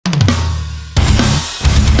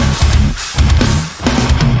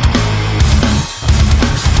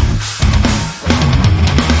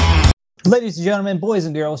Ladies and gentlemen, boys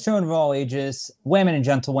and girls, children of all ages, women and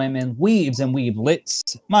gentlewomen, weebs and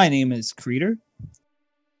weeblets, my name is Creeder.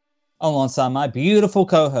 Alongside my beautiful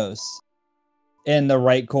co-hosts, in the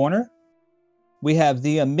right corner, we have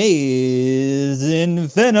the amazing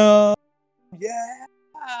Venom.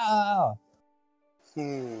 Yeah!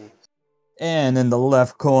 And in the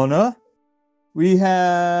left corner, we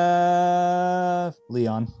have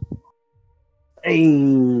Leon.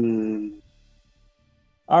 Hey.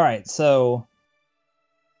 All right, so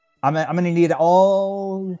I'm gonna need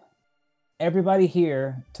everybody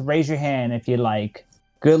here to raise your hand if you like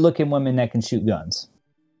good-looking women that can shoot guns.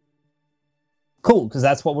 Cool, because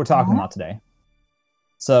that's what we're talking about today.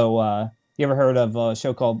 So, you ever heard of a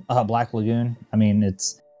show called Black Lagoon? I mean,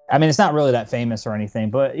 it's not really that famous or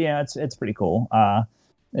anything, but yeah, it's pretty cool.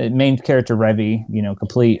 Main character Revy,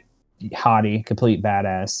 complete hottie, complete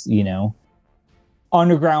badass,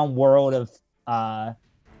 underground world of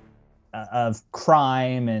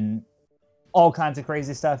crime and all kinds of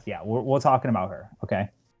crazy stuff. Yeah, we're talking about her, okay?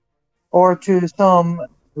 Or to some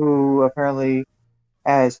who apparently,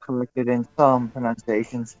 as corrected in some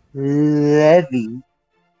pronunciations, Revy.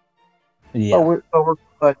 Yeah. But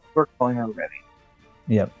we're calling her Revy.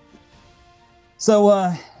 Yep.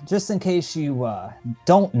 So, just in case you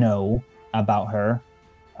don't know about her,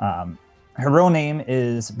 her real name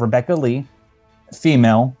is Rebeccca Lee,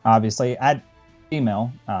 female, obviously.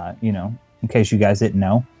 Female, in case you guys didn't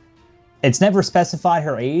know. It's never specified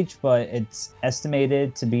her age, but it's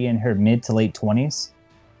estimated to be in her mid to late 20s.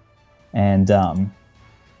 And,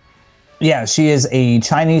 yeah, she is a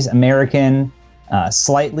Chinese-American,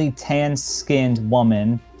 slightly tan-skinned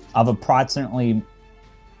woman of approximately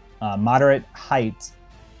moderate height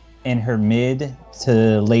in her mid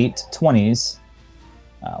to late 20s,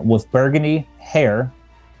 with burgundy hair,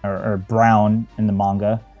 or brown in the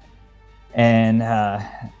manga. And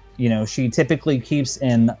she typically keeps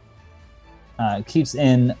in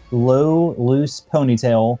low, loose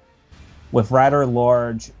ponytail with rather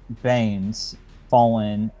large bangs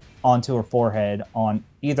falling onto her forehead on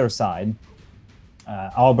either side.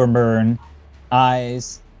 Auburn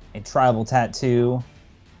eyes, a tribal tattoo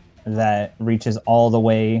that reaches all the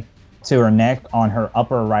way to her neck on her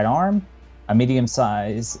upper right arm, a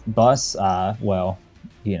medium-sized bust. Unless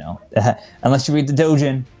you read the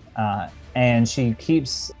Dojin. And she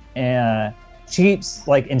keeps like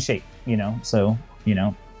in shape, so, she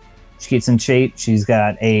keeps in shape. She's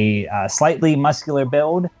got a slightly muscular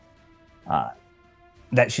build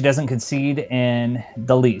that she doesn't concede in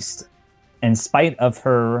the least, in spite of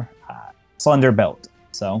her slender build.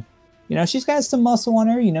 So, she's got some muscle on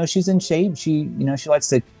her, she's in shape. She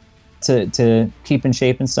likes to keep in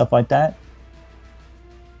shape and stuff like that.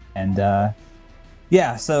 And,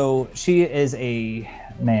 yeah, so she is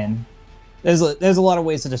there's a lot of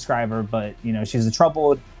ways to describe her, but, she's a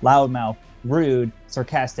troubled, loudmouth, rude,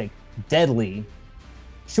 sarcastic, deadly,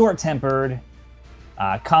 short-tempered,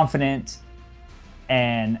 confident,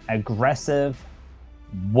 and aggressive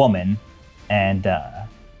woman. And,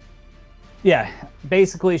 yeah,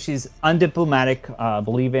 basically she's undiplomatic,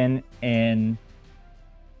 believing in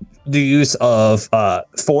the use of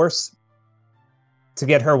force to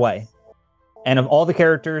get her way. And of all the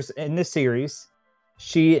characters in this series,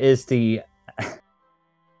 she likes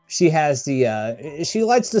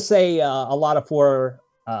to say a lot of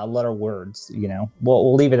four-letter words,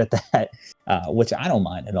 We'll leave it at that, which I don't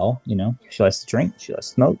mind at all, She likes to drink, she likes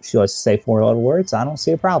to smoke, she likes to say four-letter words. I don't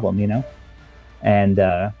see a problem, And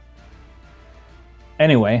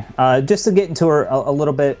anyway, just to get into her a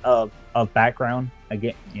little bit of background,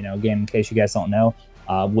 again, in case you guys don't know,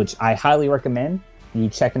 which I highly recommend you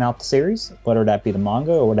checking out the series, whether that be the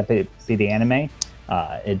manga or whether that be the anime.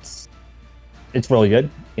 It's really good,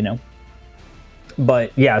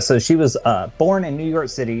 But yeah, so she was born in New York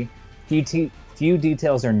City. Few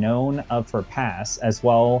details are known of her past, as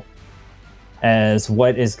well as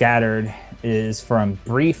what is gathered is from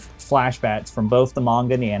brief flashbacks from both the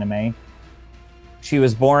manga and the anime. She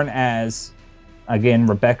was born as, again,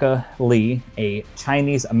 Rebeccca Lee, a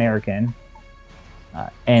Chinese American,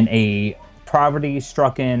 in a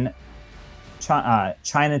poverty-stricken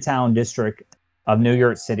Chinatown district of New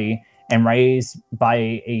York City, and raised by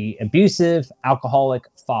a abusive alcoholic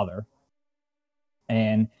father.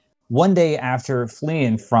 And one day after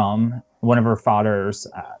fleeing from one of her father's,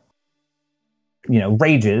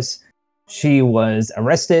 rages, she was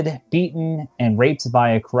arrested, beaten, and raped by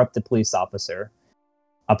a corrupted police officer.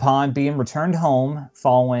 Upon being returned home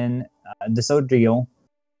following this ordeal,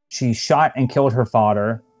 she shot and killed her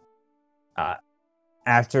father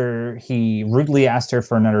after he rudely asked her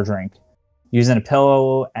for another drink, using a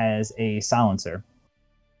pillow as a silencer.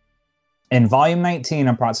 in volume 19,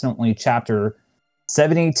 approximately chapter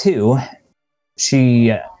 72,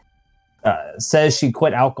 she says she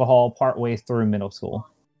quit alcohol partway through middle school.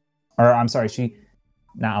 Or I'm sorry,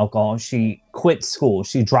 not alcohol. She quit school.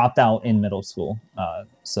 She dropped out in middle school.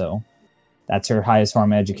 So that's her highest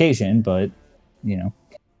form of education, but, you know.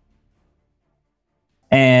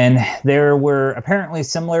 And there were apparently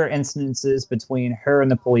similar incidences between her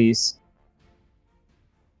and the police,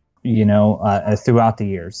 you know, throughout the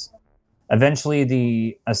years. Eventually,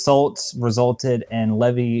 the assaults resulted in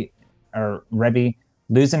Revy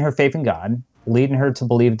losing her faith in God, leading her to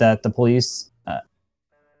believe that the police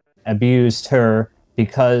abused her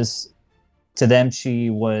because to them she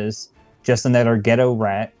was just another ghetto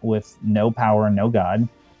rat with no power and no God.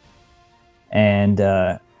 And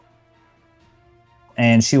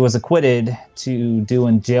she was acquitted to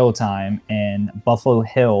doing jail time in Buffalo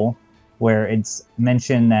Hill, where it's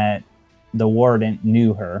mentioned that the warden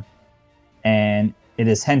knew her. And it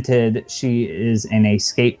is hinted she is an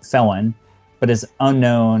escaped felon, but it's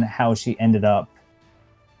unknown how she ended up,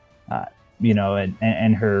 you know,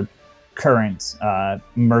 in her current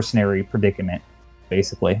mercenary predicament,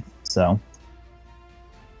 basically. So,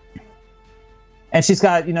 and she's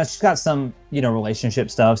got some, you know, relationship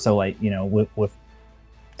stuff. So, like, you know, with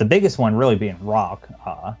the biggest one really being Rock,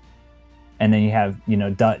 and then you have, you know,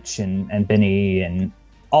 Dutch and Benny and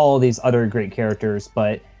all these other great characters.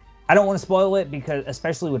 But I don't want to spoil it, because,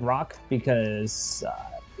 especially with Rock, because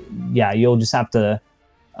yeah, you'll just have to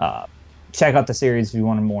check out the series if you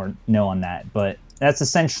want to more know on that. But that's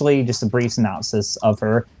essentially just a brief synopsis of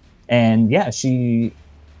her. And yeah, she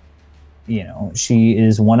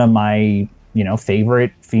is one of my, you know,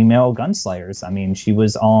 favorite female gunslayers. I mean, she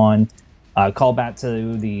was on call back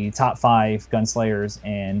to the top 5 gunslayers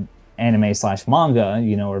in anime/manga,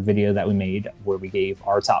 you know, our video that we made where we gave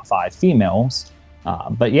our top 5 females.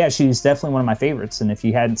 But yeah, she's definitely one of my favorites. And if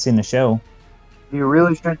you hadn't seen the show, you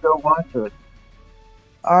really should go watch it.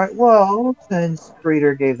 Alright, well, since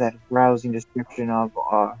Reader gave that rousing description of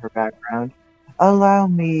her background, allow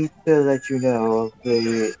me to let you know of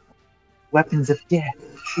the weapons of death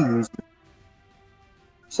she used.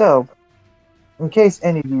 So, in case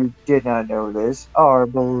any of you did not know this, our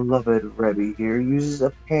beloved Revy here uses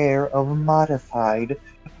a pair of modified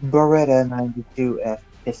Beretta 92F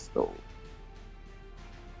pistols.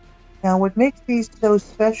 Now, what makes these so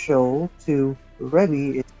special to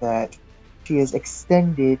Revy is that she has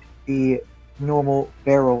extended the normal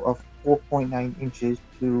barrel of 4.9 inches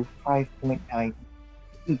to 5.9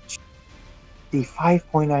 each. The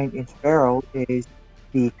 5.9 inch barrel is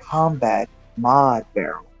the combat mod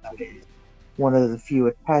barrel. That is one of the few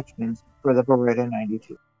attachments for the Beretta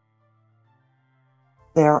 92.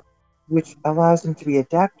 Which allows them to be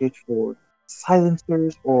adapted for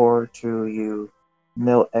silencers or to use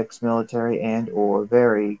ex-military and or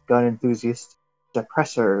very gun enthusiast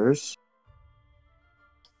suppressors.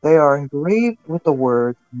 They are engraved with the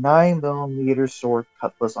word 9mm Sword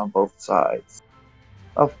Cutlass on both sides.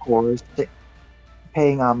 Of course,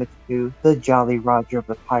 paying homage to the Jolly Roger of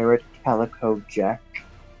the pirate Calico Jack,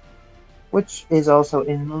 which is also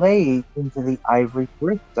inlaid into the ivory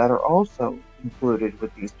grips that are also included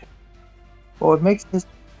with these two. But what makes this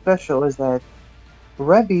special is that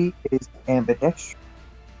Revy is ambidextrous.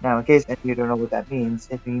 Now, in case any of you don't know what that means,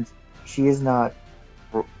 it means she is not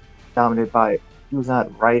dominated by it. She is not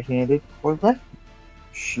right-handed or left.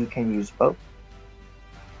 She can use both.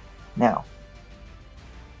 Now,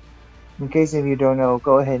 in case any of you don't know,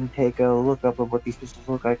 go ahead and take a look up of what these pistols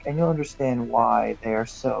look like, and you'll understand why they are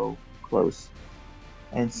so close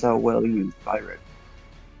and so well used by Revy.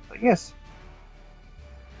 But yes,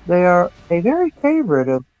 they are a very favorite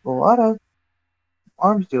of a lot of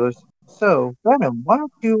arms dealers. So, Venom, why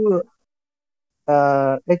don't you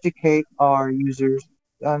educate our users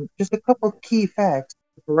on just a couple key facts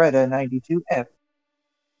of Beretta 92F.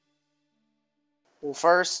 Well,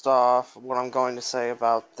 first off, what I'm going to say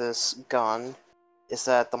about this gun is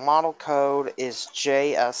that the model code is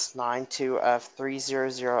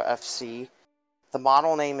JS92F300FC. The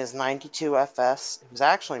model name is 92FS. It was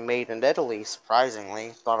actually made in Italy, surprisingly.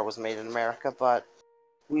 Thought it was made in America, but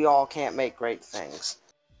we all can't make great things.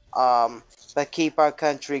 But keep our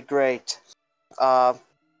country great.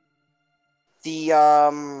 The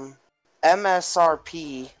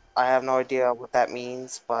MSRP, I have no idea what that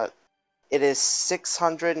means, but it is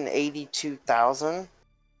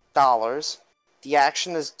 $682,000. The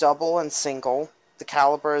action is double and single. The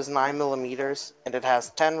caliber is 9mm, and it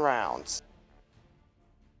has 10 rounds.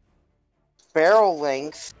 Barrel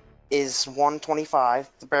length is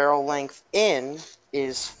 125. The barrel length in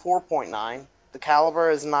is 4.9. The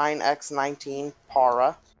caliber is 9x19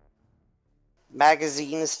 para.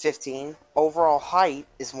 Magazine is 15. Overall height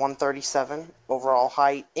is 137. Overall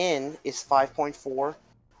height in is 5.4.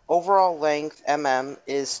 Overall length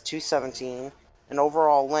is 217. And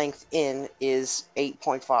overall length in is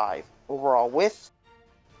 8.5. Overall width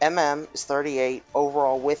is 38.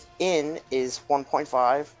 Overall width in is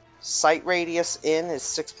 1.5. Sight radius in is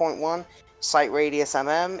 6.1. Sight radius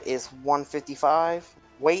is 155.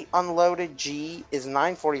 Weight unloaded G is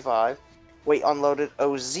 945. Weight unloaded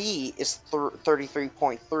OZ is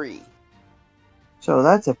 33.3. So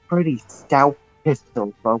that's a pretty stout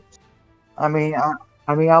pistol, folks. I mean,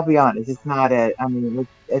 I'll be honest. It's not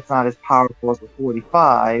it's not as powerful as a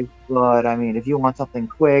 45, but I mean, if you want something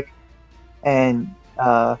quick and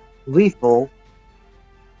lethal,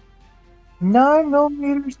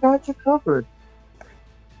 9mm got you covered.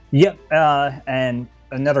 Yep, and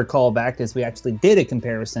another callback is we actually did a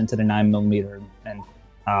comparison to the 9mm and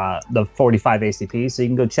the 45 ACP, so you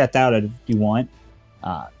can go check that out if you want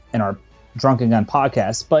in our Drunken Gun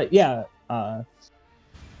podcast. But yeah,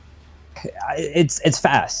 it's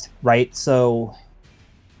fast, right? So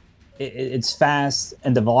it's fast,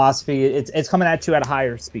 and the velocity it's coming at you at a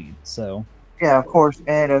higher speed. So yeah, of course.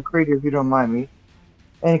 And Creator, if you don't mind me,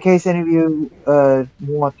 and in case any of you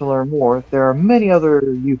want to learn more, there are many other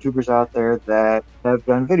YouTubers out there that have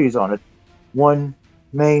done videos on it. One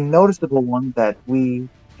main noticeable one that we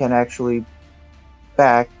can actually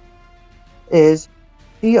back is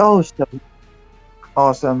the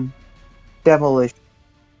awesome Demolition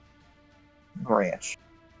Ranch.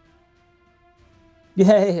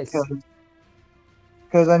 yes,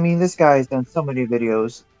 because I mean, this guy has done so many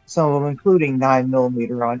videos, some of them including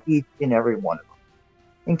 9mm on each and every one of them.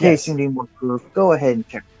 In case you need more proof, go ahead and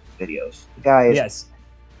check his videos. The guy is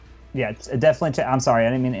definitely check. I'm sorry, I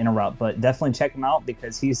didn't mean to interrupt, but definitely check him out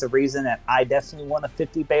because he's the reason that I definitely want a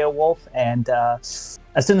 50 Beowulf, and as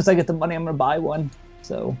soon as I get the money, I'm gonna buy one.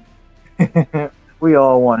 So we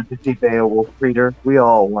all want a 50 Beowulf, reader. We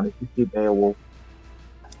all want a 50 Beowulf.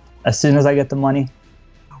 As soon as I get the money.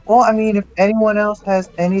 Well, I mean, if anyone else has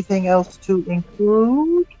anything else to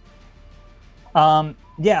include,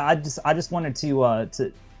 yeah, I just wanted to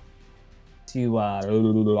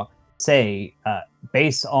say,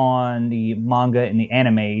 based on the manga and the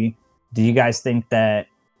anime, do you guys think that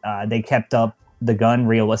they kept up the gun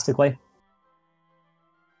realistically?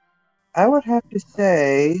 I would have to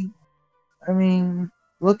say, I mean,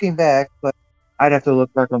 looking back, but I'd have to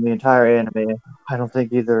look back on the entire anime. I don't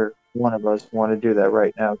think either one of us want to do that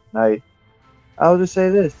right now tonight. I'll just say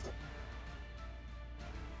this.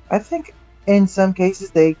 I think in some cases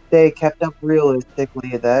they kept up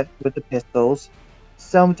realistically that with the pistols.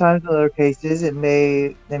 Sometimes in other cases they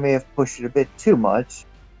may have pushed it a bit too much.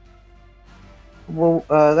 Well,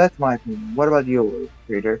 that's my opinion. What about you,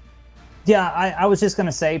 Reader? Yeah, I was just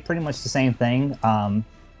gonna say pretty much the same thing.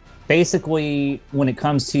 Basically, when it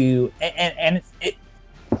comes to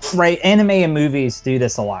right, anime and movies do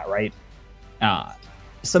this a lot, right?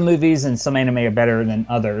 Some movies and some anime are better than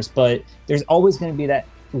others, but there's always going to be that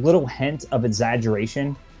little hint of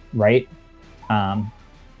exaggeration, right?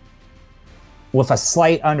 With a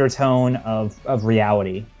slight undertone of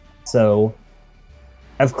reality. So,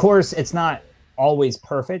 of course, it's not always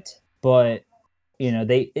perfect, but you know,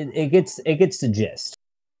 it gets the gist,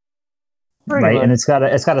 right? And it's got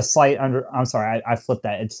a slight I'm sorry, I flipped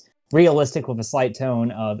that. It's realistic with a slight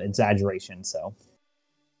tone of exaggeration. So,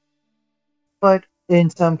 but in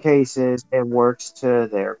some cases, it works to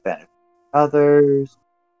their benefit. Others,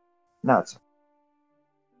 not so.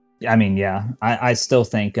 I mean, yeah, I still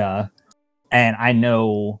think, and I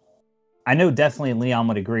know definitely Leon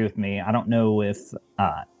would agree with me. I don't know if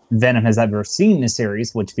Venom has ever seen the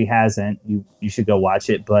series, which if he hasn't, you should go watch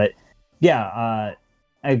it. But yeah,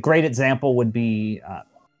 a great example would be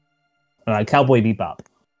Cowboy Bebop,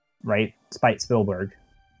 right? Spike Spielberg,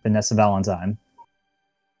 Vanessa Valentine,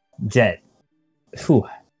 Jet. Whew.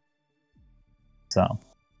 So,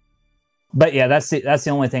 but yeah, that's the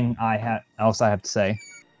only thing I have to say.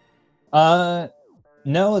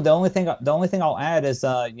 No, the only thing I'll add is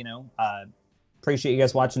appreciate you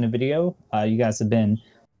guys watching the video. You guys have been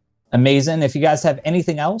amazing. If you guys have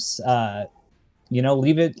anything else,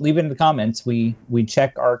 leave it in the comments. We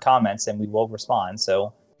check our comments and we will respond.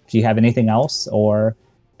 So if you have anything else or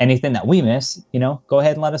anything that we miss, go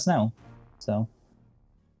ahead and let us know. So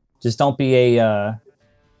just don't be a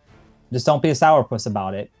sourpuss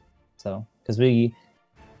about it. So because we,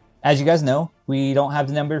 as you guys know, we don't have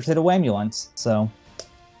the numbers to the ambulance. So,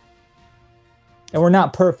 and we're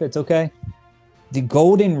not perfect, okay? The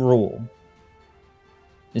golden rule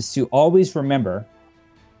is to always remember,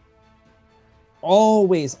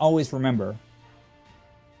 always remember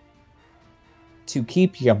to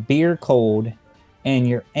keep your beer cold and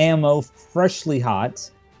your ammo freshly hot.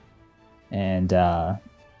 And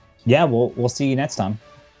yeah, we'll see you next time.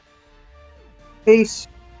 Peace.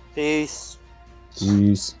 Peace.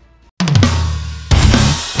 Peace.